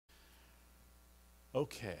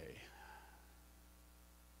Okay.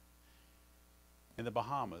 In the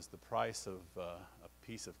Bahamas, the price of a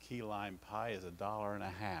piece of key lime pie is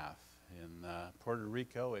 $1.50. In Puerto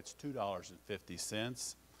Rico, it's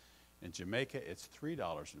 $2.50. In Jamaica, it's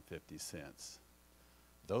 $3.50.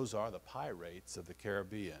 Those are the pie rates of the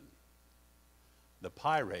Caribbean. The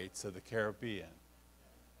pie rates of the Caribbean.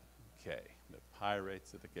 Okay, the pie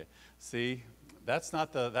rates of the Caribbean. See, that's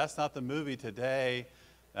not the movie today.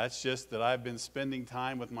 That's just that I've been spending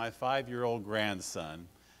time with my 5-year-old grandson,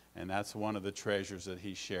 and that's one of the treasures that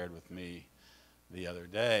he shared with me the other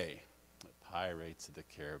day. The pie rates of the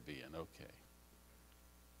Caribbean. Okay.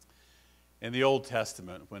 In the Old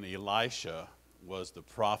Testament, when Elisha was the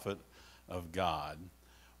prophet of God,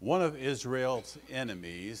 one of Israel's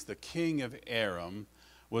enemies, the king of Aram,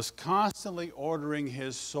 was constantly ordering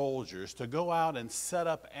his soldiers to go out and set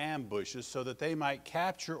up ambushes so that they might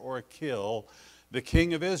capture or kill the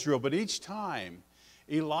king of Israel. But each time,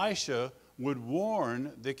 Elisha would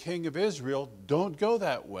warn the king of Israel, don't go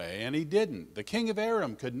that way, and he didn't. The king of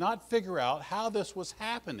Aram could not figure out how this was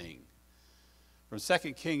happening. From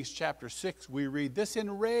 2 Kings chapter 6, we read, this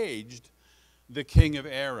enraged the king of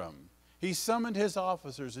Aram. He summoned his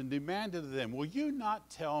officers and demanded of them, will you not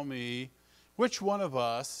tell me which one of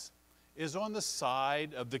us is on the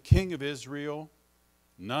side of the king of Israel?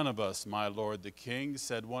 None of us, my lord the king,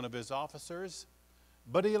 said one of his officers.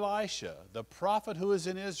 But Elisha, the prophet who is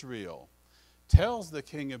in Israel, tells the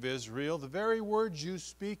king of Israel the very words you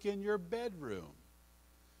speak in your bedroom.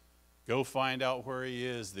 Go find out where he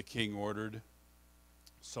is, the king ordered,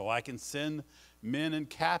 so I can send men and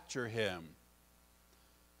capture him.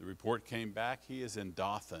 The report came back, he is in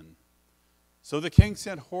Dothan. So the king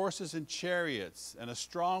sent horses and chariots and a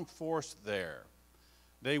strong force there.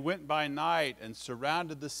 They went by night and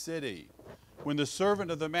surrounded the city. When the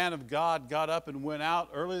servant of the man of God got up and went out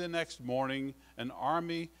early the next morning, an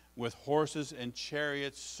army with horses and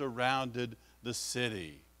chariots surrounded the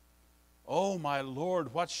city. Oh, my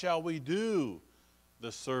Lord, what shall we do?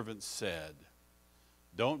 The servant said.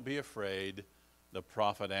 Don't be afraid, the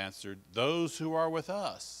prophet answered. Those who are with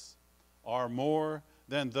us are more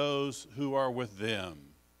than those who are with them.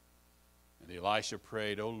 And Elisha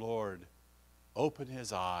prayed, O Lord, open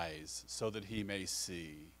his eyes so that he may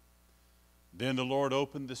see. Then the Lord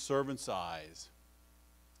opened the servant's eyes,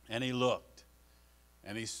 and he looked,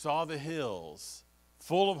 and he saw the hills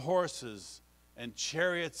full of horses and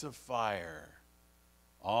chariots of fire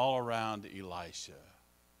all around Elisha.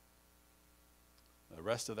 The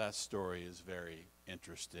rest of that story is very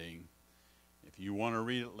interesting. If you want to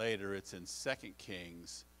read it later, it's in 2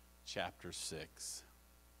 Kings chapter 6.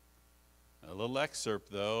 A little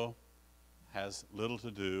excerpt, though, has little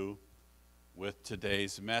to do with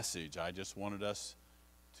today's message. I just wanted us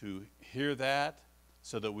to hear that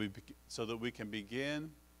so that we can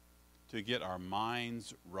begin to get our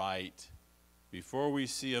minds right before we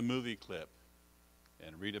see a movie clip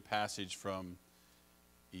and read a passage from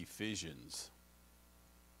Ephesians.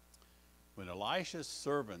 When Elisha's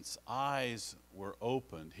servant's eyes were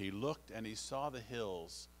opened, he looked and he saw the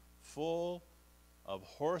hills full of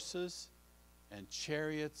horses and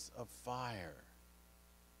chariots of fire.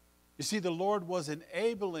 You see, the Lord was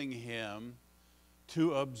enabling him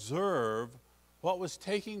to observe what was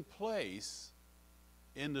taking place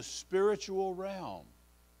in the spiritual realm,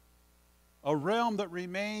 a realm that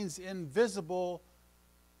remains invisible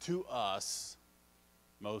to us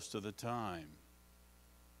most of the time,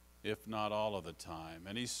 if not all of the time.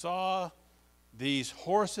 And he saw these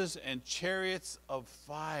horses and chariots of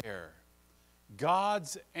fire,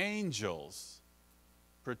 God's angels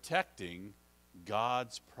protecting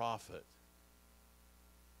God's prophet.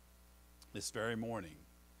 This very morning,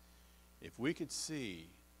 if we could see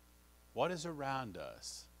what is around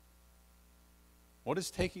us, what is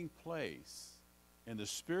taking place in the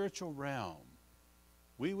spiritual realm,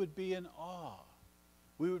 we would be in awe.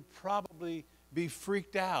 We would probably be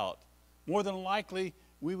freaked out. More than likely,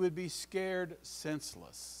 we would be scared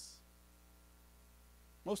senseless.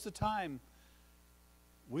 Most of the time,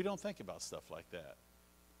 we don't think about stuff like that.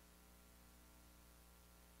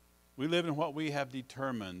 We live in what we have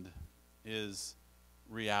determined is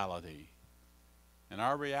reality. And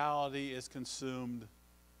our reality is consumed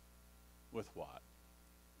with what?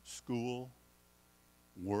 School,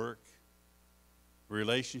 work,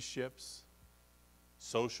 relationships,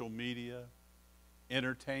 social media,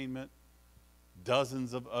 entertainment,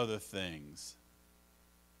 dozens of other things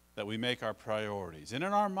that we make our priorities. And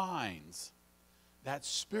in our minds, that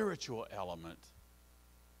spiritual element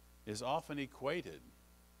is often equated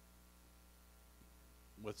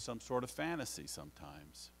with some sort of fantasy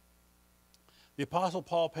sometimes. The Apostle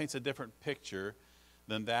Paul paints a different picture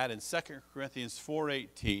than that in 2 Corinthians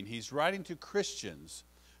 4:18. He's writing to Christians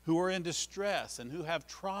who are in distress and who have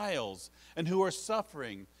trials and who are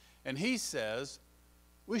suffering. And he says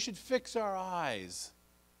we should fix our eyes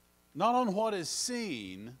not on what is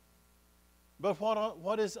seen, but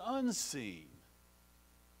what is unseen.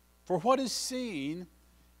 For what is seen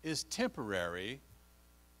is temporary,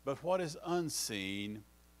 but what is unseen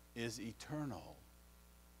is eternal.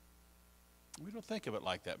 We don't think of it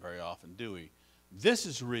like that very often, do we? This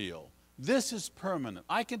is real. This is permanent.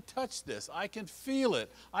 I can touch this. I can feel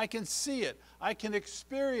it. I can see it. I can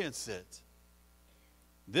experience it.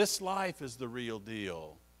 This life is the real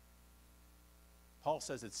deal. Paul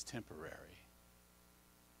says it's temporary.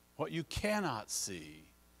 What you cannot see,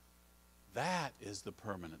 that is the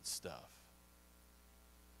permanent stuff.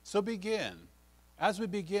 So as we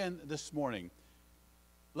begin this morning,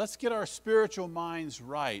 let's get our spiritual minds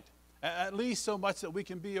right, at least so much that we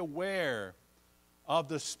can be aware of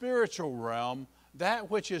the spiritual realm,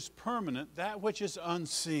 that which is permanent, that which is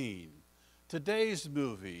unseen. Today's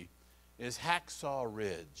movie is Hacksaw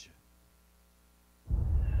Ridge.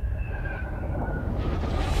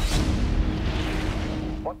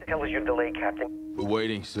 What the hell is your delay, Captain? We're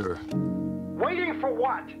waiting, sir. Waiting for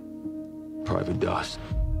what? Private Doss.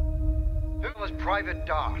 Who was Private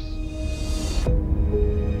Doss?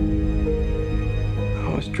 I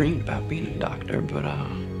always dreamed about being a doctor, but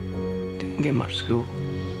didn't get much school.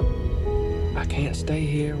 I can't stay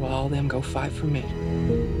here while all them go fight for me.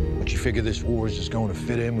 But you figure this war is just going to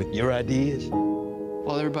fit in with your ideas?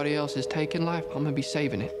 While everybody else is taking life, I'm gonna be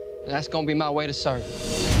saving it. And that's gonna be my way to serve.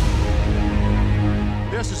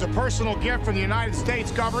 This is a personal gift from the United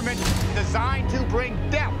States government designed to bring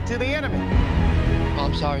death to the enemy. Oh,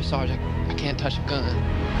 I'm sorry, Sergeant. I can't touch a gun.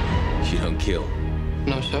 You don't kill.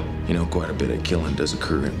 No, sir. You know, quite a bit of killing does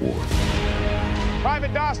occur in war.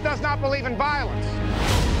 Private Doss does not believe in violence.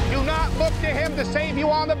 Do not look to him to save you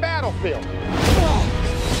on the battlefield.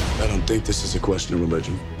 I don't think this is a question of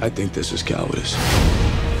religion. I think this is cowardice.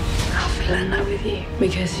 I fell in love with you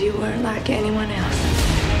because you weren't like anyone else.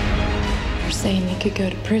 You're saying you could go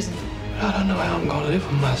to prison. I don't know how I'm gonna live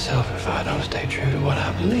with myself if I don't stay true to what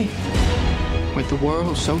I believe. With the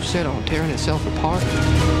world so set on tearing itself apart,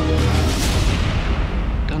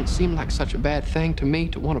 doesn't seem like such a bad thing to me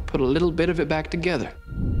to want to put a little bit of it back together.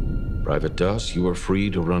 Private Doss, you are free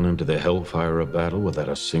to run into the hellfire of battle without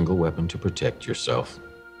a single weapon to protect yourself.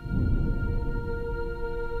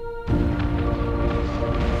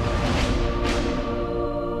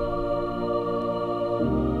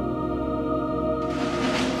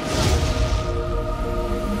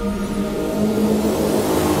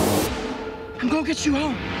 I'm gonna get you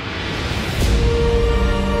home.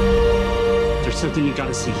 There's something you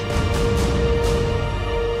gotta see.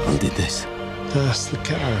 Who did this? That's the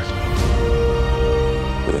card.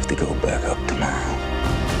 We have to go back up tomorrow.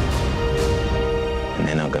 And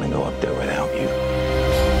they're not gonna go up there without you.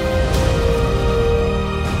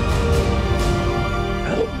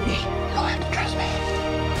 Help me. You'll have to trust me.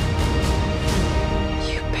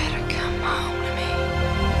 You better come home to me.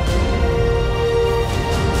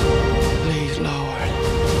 Please, Lord,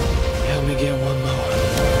 help me get one more.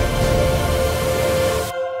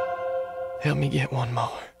 Help me get one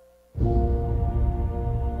more.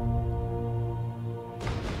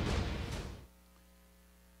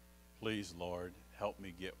 Please, Lord, help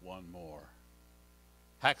me get one more.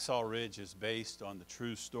 Hacksaw Ridge is based on the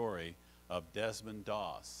true story of Desmond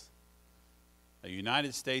Doss, a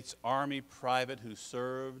United States Army private who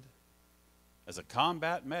served as a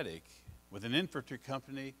combat medic with an infantry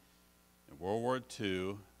company in World War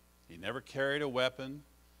II. He never carried a weapon,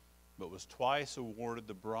 but was twice awarded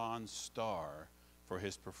the Bronze Star for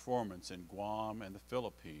his performance in Guam and the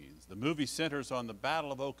Philippines. The movie centers on the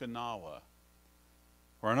Battle of Okinawa,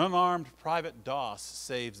 where an unarmed Private Doss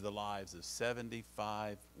saves the lives of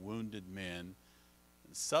 75 wounded men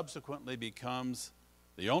and subsequently becomes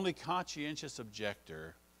the only conscientious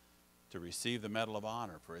objector to receive the Medal of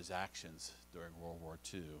Honor for his actions during World War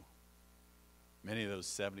II. Many of those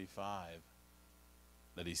 75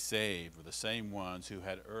 that he saved were the same ones who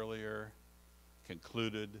had earlier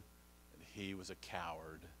concluded that he was a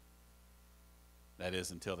coward. That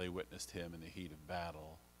is, until they witnessed him in the heat of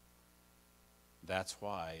battle. That's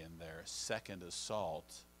why in their second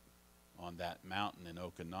assault on that mountain in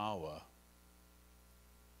Okinawa,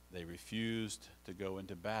 they refused to go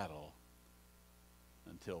into battle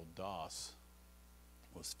until Doss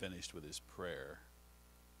was finished with his prayer.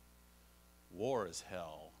 War is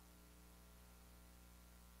hell.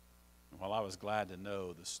 And while I was glad to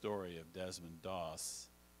know the story of Desmond Doss,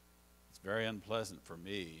 it's very unpleasant for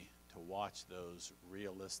me to watch those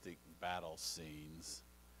realistic battle scenes.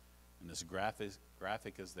 And as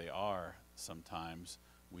graphic as they are sometimes,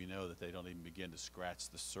 we know that they don't even begin to scratch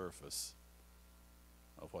the surface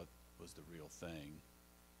of what was the real thing.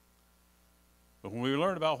 But when we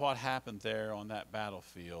learn about what happened there on that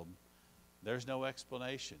battlefield, there's no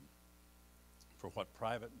explanation for what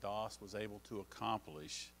Private Doss was able to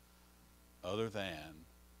accomplish other than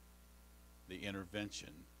the intervention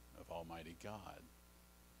of Almighty God.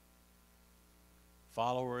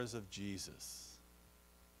 Followers of Jesus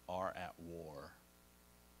are at war.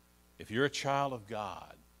 If you're a child of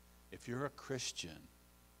God, if you're a Christian,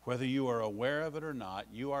 whether you are aware of it or not,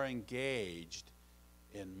 you are engaged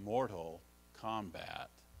in mortal combat.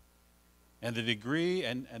 And the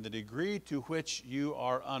degree to which you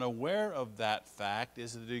are unaware of that fact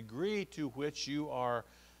is the degree to which you are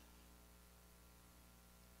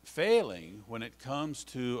failing when it comes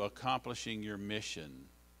to accomplishing your mission.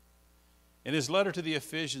 In his letter to the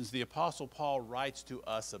Ephesians, the Apostle Paul writes to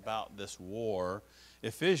us about this war.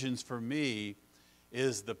 Ephesians, for me,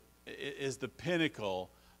 is the pinnacle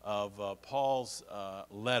of Paul's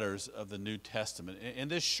letters of the New Testament. In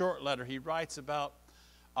this short letter, he writes about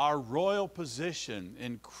our royal position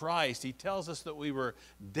in Christ. He tells us that we were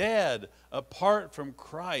dead apart from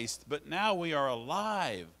Christ, but now we are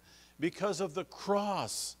alive because of the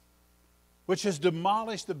cross, which has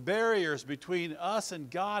demolished the barriers between us and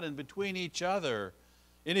God and between each other.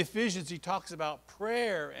 In Ephesians, he talks about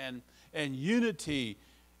prayer and unity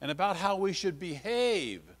and about how we should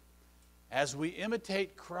behave as we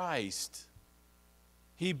imitate Christ.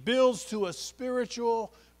 He builds to a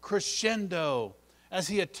spiritual crescendo as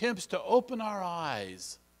he attempts to open our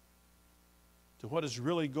eyes to what is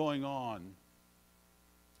really going on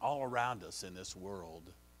all around us in this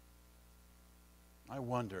world. I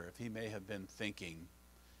wonder if he may have been thinking,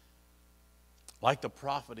 like the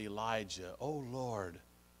prophet Elijah, "Oh Lord,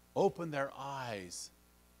 open their eyes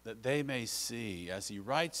that they may see." As he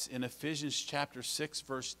writes in Ephesians chapter 6,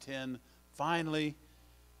 verse 10, finally,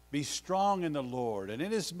 be strong in the Lord and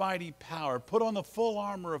in his mighty power. Put on the full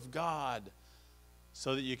armor of God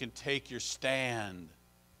so that you can take your stand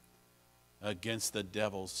against the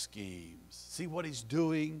devil's schemes. See what he's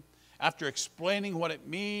doing? After explaining what it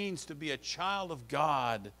means to be a child of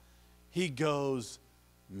God, he goes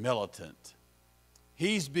militant.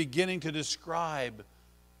 He's beginning to describe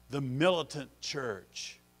the militant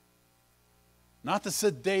church. Not the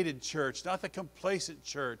sedated church, not the complacent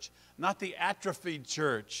church, not the atrophied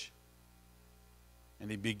church. And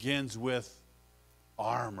he begins with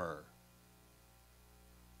armor.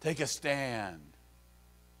 Take a stand.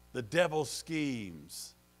 The devil's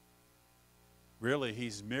schemes. Really,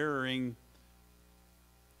 he's mirroring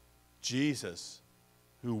Jesus,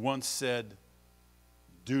 who once said,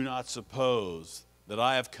 "Do not suppose that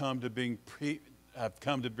I have come to bring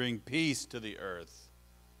peace to the earth.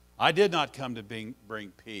 I did not come to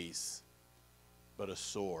bring peace, but a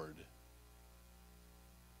sword."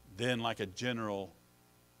 Then, like a general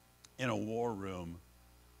in a war room,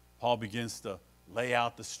 Paul begins to lay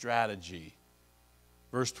out the strategy.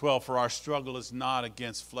 Verse 12, "For our struggle is not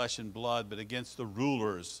against flesh and blood, but against the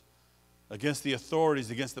rulers, against the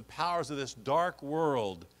authorities, against the powers of this dark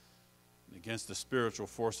world, and against the spiritual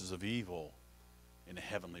forces of evil in the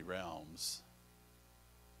heavenly realms."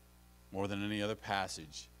 More than any other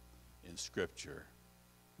passage in Scripture,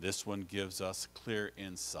 this one gives us clear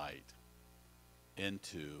insight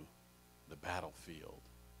into the battlefield.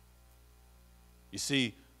 You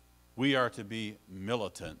see, we are to be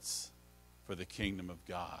militants for the kingdom of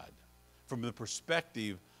God. From the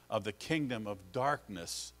perspective of the kingdom of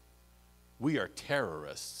darkness, we are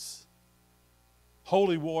terrorists,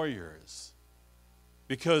 holy warriors,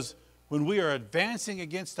 because when we are advancing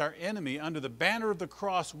against our enemy under the banner of the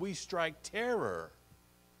cross, we strike terror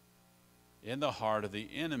in the heart of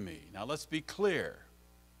the enemy. Now let's be clear.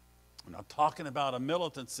 I'm not talking about a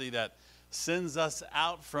militancy that sends us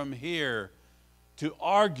out from here to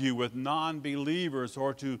argue with non-believers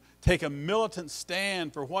or to take a militant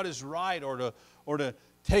stand for what is right or to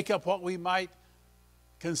take up what we might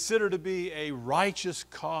consider to be a righteous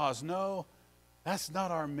cause. No, that's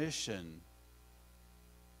not our mission.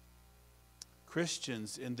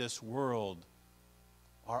 Christians in this world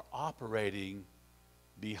are operating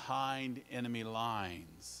behind enemy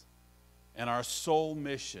lines, and our sole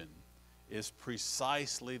mission is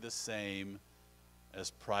precisely the same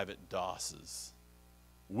as Private Doss's.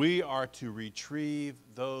 We are to retrieve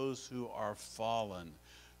those who are fallen,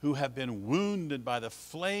 who have been wounded by the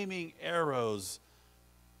flaming arrows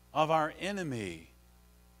of our enemy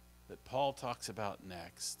that Paul talks about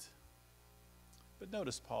next. But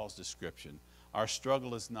notice Paul's description. Our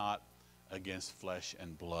struggle is not against flesh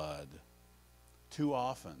and blood. Too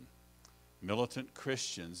often, militant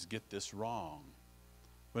Christians get this wrong.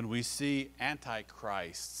 When we see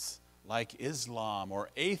antichrists like Islam or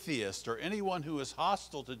atheists or anyone who is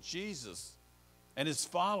hostile to Jesus and his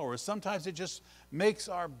followers, sometimes it just makes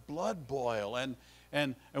our blood boil,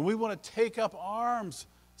 and we want to take up arms,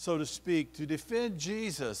 so to speak, to defend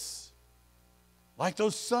Jesus. Like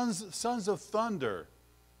those sons of thunder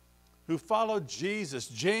who followed Jesus,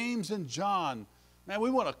 James and John. Man, we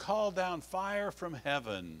want to call down fire from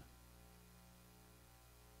heaven.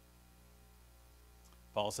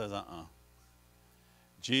 Paul says,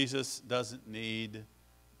 Jesus doesn't need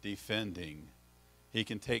defending. He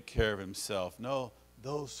can take care of himself. No,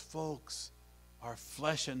 those folks are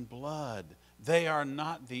flesh and blood. They are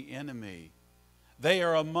not the enemy. They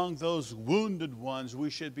are among those wounded ones we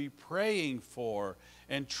should be praying for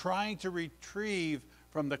and trying to retrieve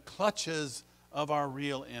from the clutches of our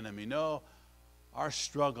real enemy. No, our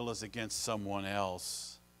struggle is against someone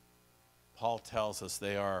else. Paul tells us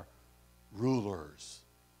they are rulers,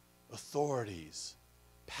 authorities,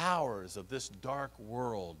 powers of this dark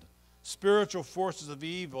world, spiritual forces of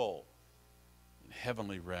evil in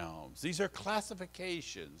heavenly realms. These are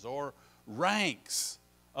classifications or ranks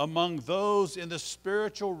among those in the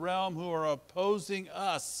spiritual realm who are opposing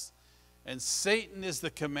us, and Satan is the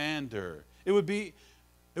commander. It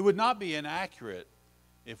would not be inaccurate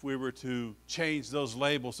if we were to change those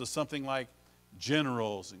labels to something like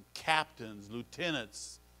generals and captains,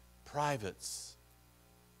 lieutenants, privates.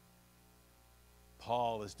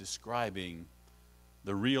 Paul is describing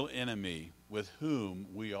the real enemy with whom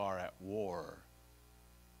we are at war.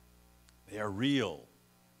 They are real.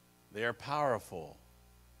 They are powerful.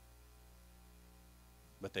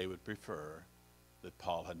 But they would prefer that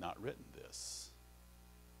Paul had not written this.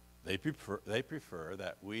 They prefer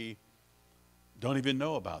that we don't even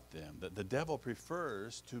know about them, that the devil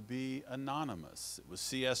prefers to be anonymous. It was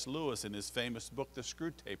C.S. Lewis in his famous book, The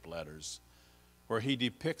Screwtape Letters, where he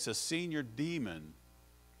depicts a senior demon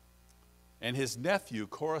and his nephew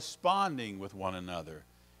corresponding with one another.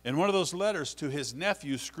 In one of those letters to his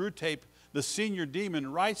nephew, Screwtape, the senior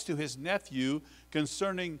demon, writes to his nephew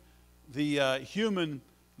concerning the human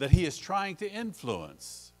that he is trying to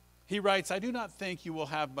influence. He writes, "I do not think you will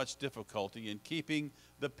have much difficulty in keeping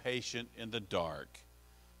the patient in the dark.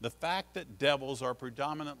 The fact that devils are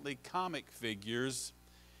predominantly comic figures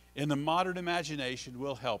in the modern imagination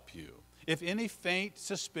will help you. If any faint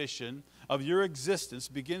suspicion of your existence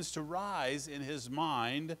begins to rise in his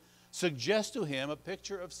mind, suggest to him a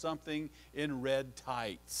picture of something in red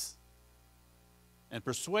tights, and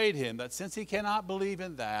persuade him that since he cannot believe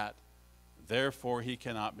in that, therefore he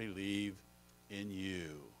cannot believe in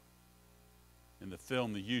you." In the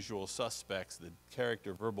film The Usual Suspects, the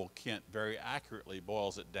character Verbal Kent very accurately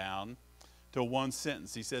boils it down to one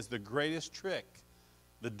sentence. He says, "The greatest trick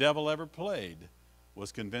the devil ever played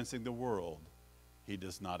was convincing the world he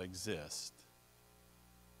does not exist."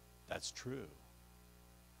 That's true.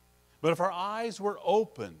 But if our eyes were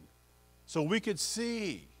open so we could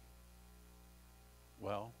see,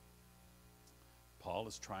 well, Paul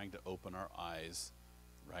is trying to open our eyes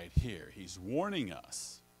right here. He's warning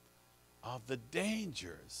us of the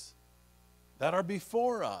dangers that are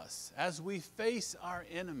before us as we face our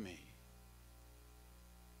enemy.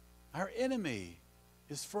 Our enemy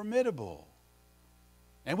is formidable,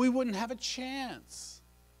 and we wouldn't have a chance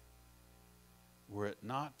were it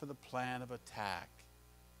not for the plan of attack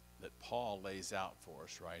that Paul lays out for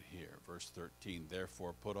us right here. Verse 13,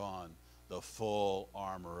 "Therefore put on the full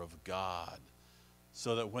armor of God,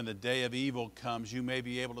 so that when the day of evil comes, you may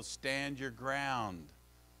be able to stand your ground.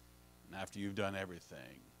 And after you've done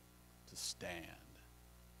everything, to stand.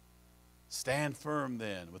 Stand firm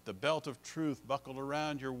then, with the belt of truth buckled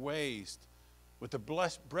around your waist, with the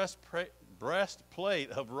breastplate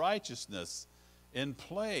of righteousness in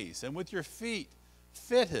place, and with your feet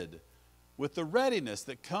fitted with the readiness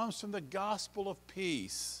that comes from the gospel of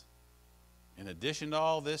peace. In addition to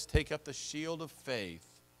all this, take up the shield of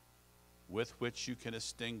faith, with which you can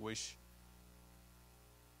extinguish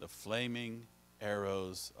the flaming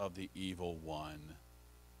arrows of the evil one.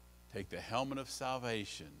 Take the helmet of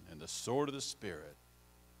salvation and the sword of the Spirit,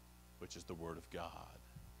 which is the Word of God."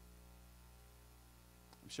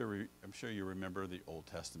 I'm sure you remember the Old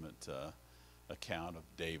Testament account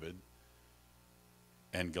of David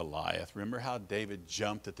and Goliath. Remember how David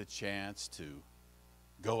jumped at the chance to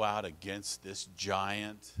go out against this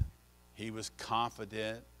giant? He was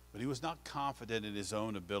confident, but he was not confident in his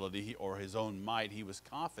own ability or his own might. He was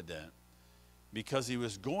confident because he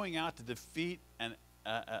was going out to defeat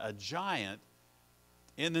a giant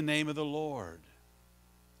in the name of the Lord.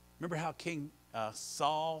 Remember how King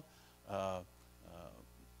Saul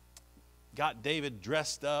got David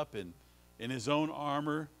dressed up in his own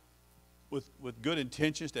armor with good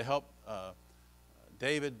intentions to help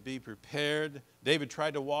David be prepared. David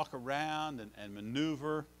tried to walk around and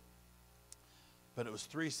maneuver, but it was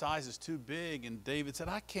 3 sizes too big, and David said,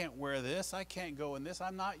 I can't wear this. I can't go in this.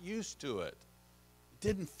 I'm not used to it. It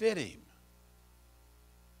didn't fit him.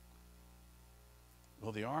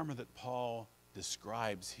 Well, the armor that Paul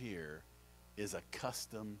describes here is a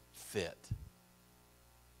custom fit.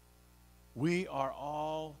 We are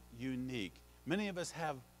all unique. Many of us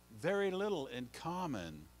have very little in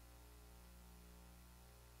common.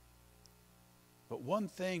 But one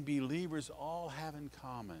thing believers all have in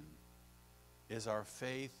common is our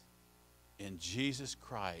faith in Jesus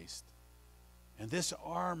Christ. And this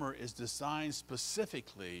armor is designed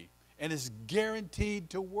specifically and is guaranteed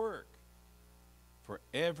to work for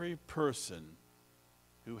every person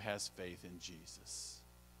who has faith in Jesus.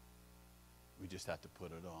 We just have to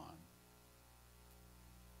put it on.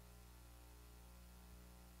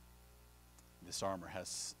 This armor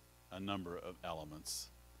has a number of elements,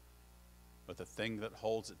 but the thing that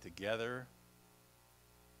holds it together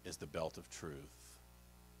is the belt of truth.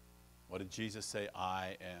 What did Jesus say?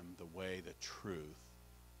 I am the way, the truth,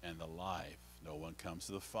 and the life. No one comes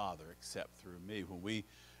to the Father except through me. When we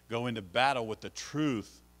go into battle with the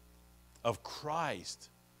truth of Christ,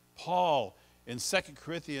 Paul in 2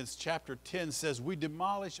 Corinthians chapter 10 says, we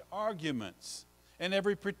demolish arguments and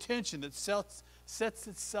every pretension that sets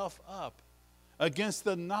itself up against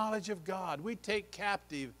the knowledge of God. We take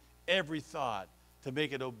captive every thought to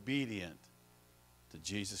make it obedient to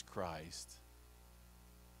Jesus Christ.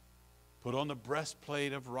 Put on the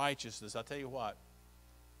breastplate of righteousness. I'll tell you what,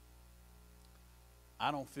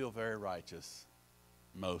 I don't feel very righteous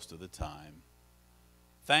most of the time.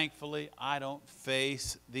 Thankfully, I don't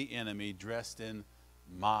face the enemy dressed in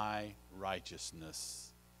my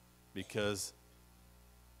righteousness, because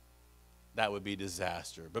that would be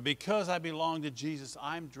disaster. But because I belong to Jesus,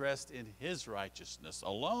 I'm dressed in his righteousness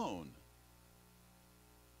alone,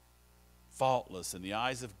 faultless in the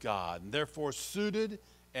eyes of God, and therefore suited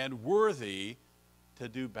and worthy to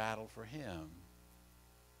do battle for him.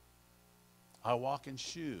 I walk in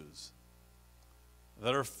shoes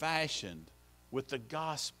that are fashioned with the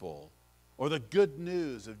gospel or the good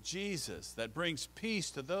news of Jesus that brings peace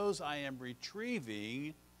to those I am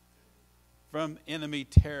retrieving from enemy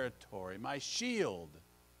territory. My shield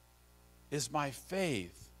is my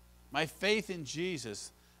faith in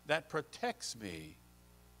Jesus that protects me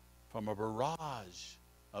from a barrage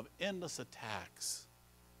of endless attacks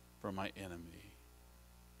from my enemy.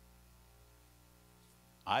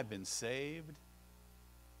 I've been saved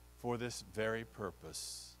for this very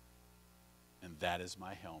purpose, and that is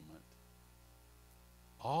my helmet.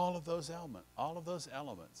 All of those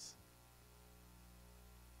elements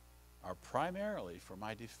are primarily for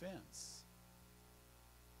my defense.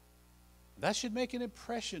 That should make an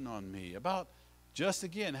impression on me about, just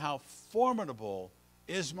again, how formidable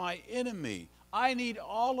is my enemy. I need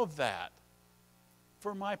all of that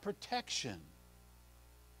for my protection.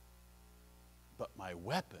 But my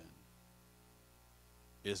weapon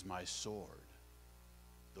is my sword,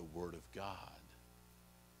 the Word of God.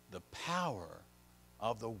 The power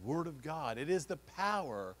of the Word of God. It is the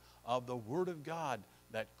power of the Word of God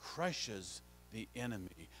that crushes the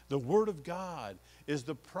enemy. The Word of God is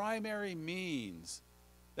the primary means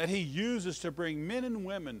that he uses to bring men and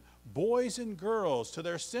women, boys and girls, to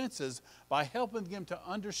their senses by helping them to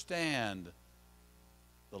understand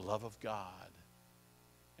the love of God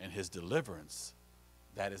and his deliverance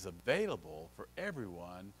that is available for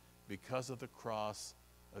everyone because of the cross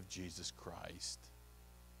of Jesus Christ.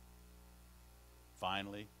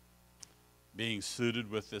 Finally, being suited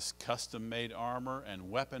with this custom-made armor and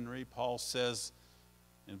weaponry, Paul says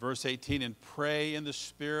in verse 18, and pray in the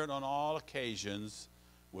Spirit on all occasions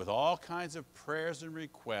with all kinds of prayers and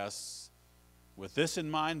requests. With this in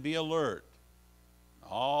mind, be alert.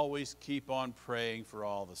 Always keep on praying for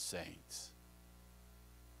all the saints.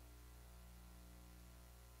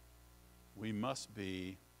 We must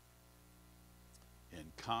be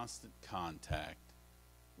in constant contact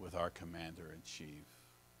with our commander-in-chief.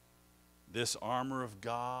 This armor of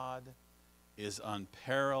God is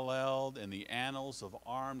unparalleled in the annals of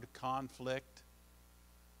armed conflict,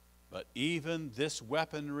 but even this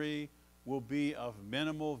weaponry will be of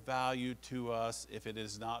minimal value to us if it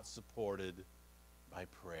is not supported by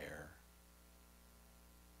prayer.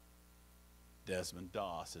 Desmond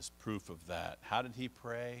Doss is proof of that. How did he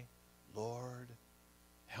pray? Lord,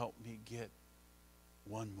 help me get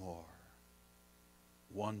one more.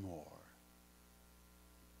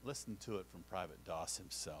 Listen to it from Private Doss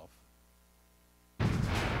himself.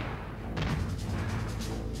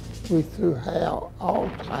 We threw all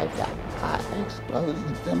types of high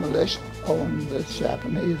explosive demolition on the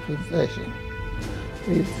Japanese position.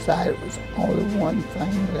 We decided it was only one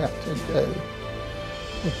thing left to do.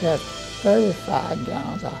 We had 35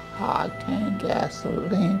 gallons of high-octane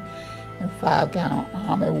gasoline and 5-gallon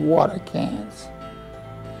Army water cans.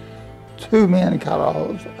 2 men cut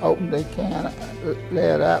off, opened the can,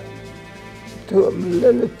 let up, threw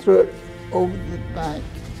it over the bank.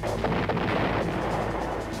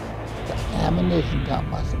 The ammunition dump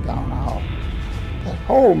must have gone off. That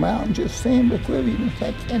whole mountain just seemed as if you didn't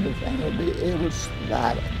take anything to be able to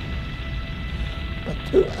slide it. But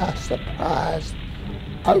to our surprise,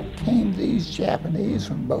 out came these Japanese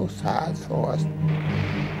from both sides for us.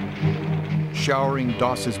 Showering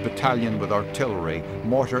Doss's battalion with artillery,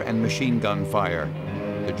 mortar and machine gun fire,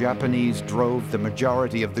 the Japanese drove the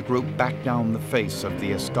majority of the group back down the face of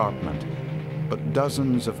the escarpment. But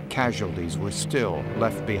dozens of casualties were still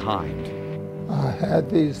left behind. I had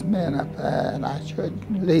these men up there and I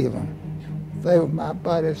shouldn't leave them. They were my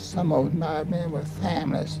buddies, some of my men with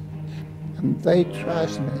families, and they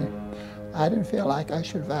trusted me. I didn't feel like I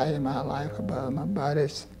should value my life above my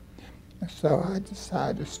buddies. And so I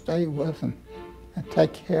decided to stay with them and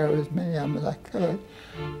take care of as many of them as I could.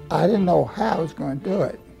 I didn't know how I was going to do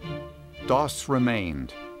it. Doss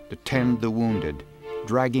remained to tend the wounded,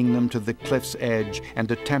 dragging them to the cliff's edge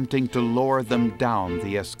and attempting to lower them down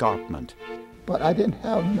the escarpment. But I didn't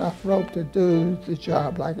have enough rope to do the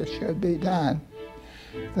job like it should be done.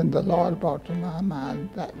 Then the Lord brought to my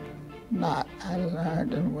mind that knot I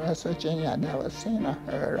learned in West Virginia I'd never seen or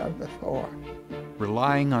heard of before.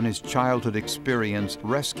 Relying on his childhood experience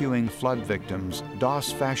rescuing flood victims,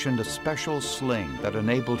 Doss fashioned a special sling that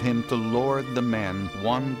enabled him to lower the men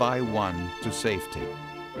one by one to safety.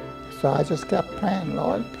 So I just kept praying,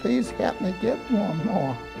 Lord, please help me get one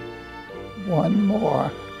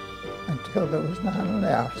more, until there was none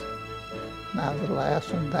left. And I was the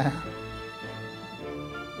last one down.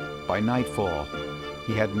 By nightfall,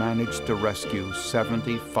 he had managed to rescue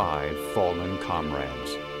 75 fallen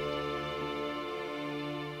comrades.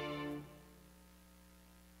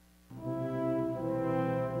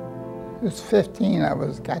 It was 15 of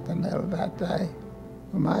us got the medal that day.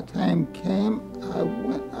 When my time came, I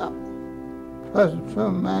went up. President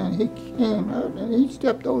Truman, he came out and he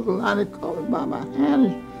stepped over the line and caught me by my hand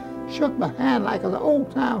and shook my hand like an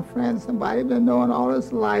old-time friend, somebody I'd been knowing all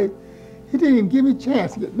his life. He didn't even give me a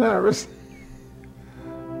chance to get nervous.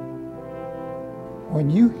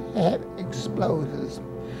 When you had explosives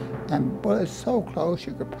and bullets so close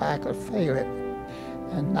you could probably feel it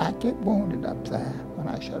and not get wounded up there when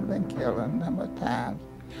I should have been killed a number of times,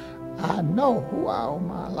 I know who I owe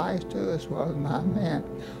my life to as well as my men.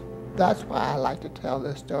 That's why I like to tell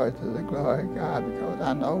this story to the glory of God, because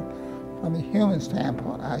I know from a human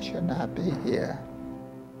standpoint I should not be here.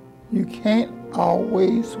 You can't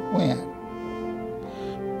always win,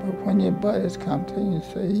 but when your buddies come to you and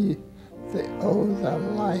say they owe their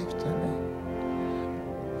life to me,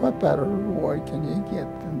 what better reward can you get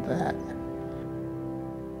than that?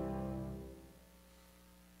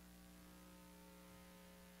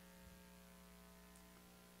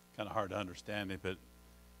 Kind of hard to understand it, but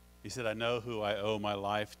he said, I know who I owe my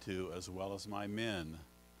life to as well as my men.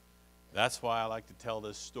 That's why I like to tell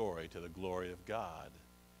this story to the glory of God.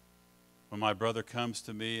 When my brother comes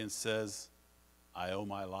to me and says, I owe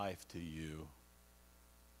my life to you,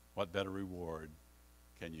 what better reward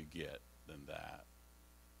can you get than that?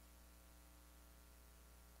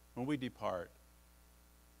 When we depart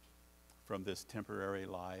from this temporary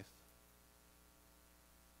life,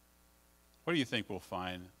 what do you think we'll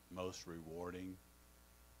find most rewarding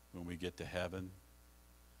when we get to heaven?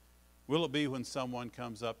 Will it be when someone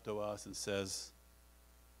comes up to us and says,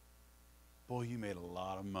 boy, you made a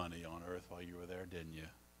lot of money on earth while you were there, didn't you?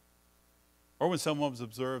 Or when someone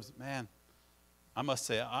observes, man, I must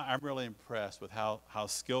say, I'm really impressed with how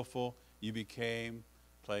skillful you became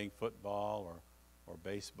playing football or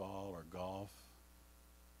baseball or golf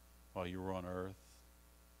while you were on earth.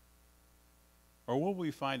 Or will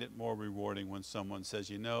we find it more rewarding when someone says,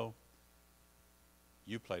 you know,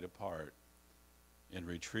 you played a part in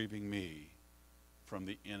retrieving me from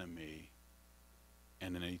the enemy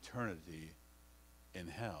and an eternity in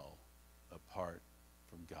hell apart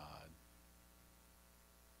from God?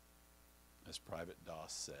 As Private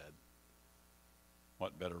Doss said,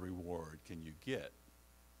 what better reward can you get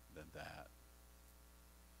than that?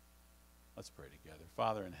 Let's pray together.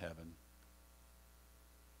 Father in heaven,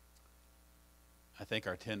 I think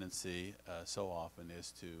our tendency so often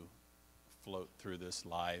is to float through this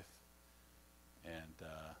life and,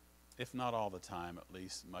 if not all the time, at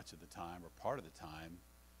least much of the time or part of the time,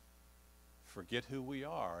 forget who we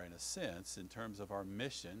are in a sense in terms of our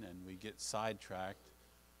mission, and we get sidetracked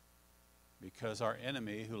because our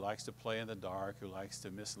enemy, who likes to play in the dark, who likes to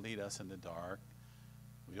mislead us in the dark,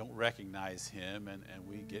 we don't recognize him, and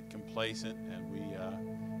we get complacent, and we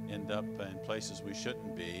end up in places we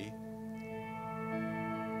shouldn't be.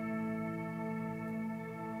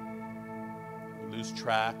 We lose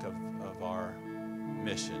track of our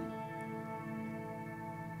mission.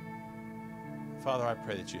 Father, I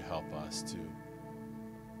pray that you help us to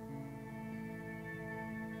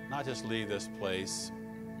not just leave this place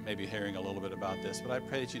maybe hearing a little bit about this, but I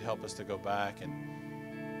pray that you'd help us to go back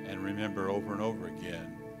and remember over and over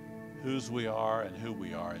again whose we are and who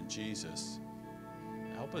we are in Jesus.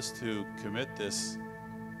 Help us to commit this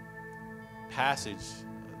passage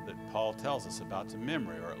that Paul tells us about to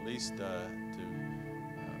memory, or at least to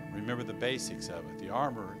remember the basics of it, the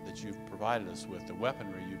armor that you've provided us with, the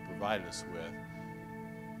weaponry you've provided us with.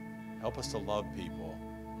 Help us to love people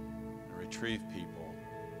and retrieve people,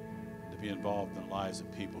 to be involved in the lives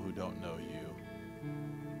of people who don't know you,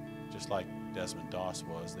 just like Desmond Doss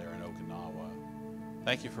was there in Okinawa.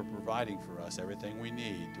 Thank you for providing for us everything we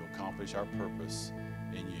need to accomplish our purpose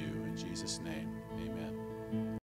in you. In Jesus' name, amen.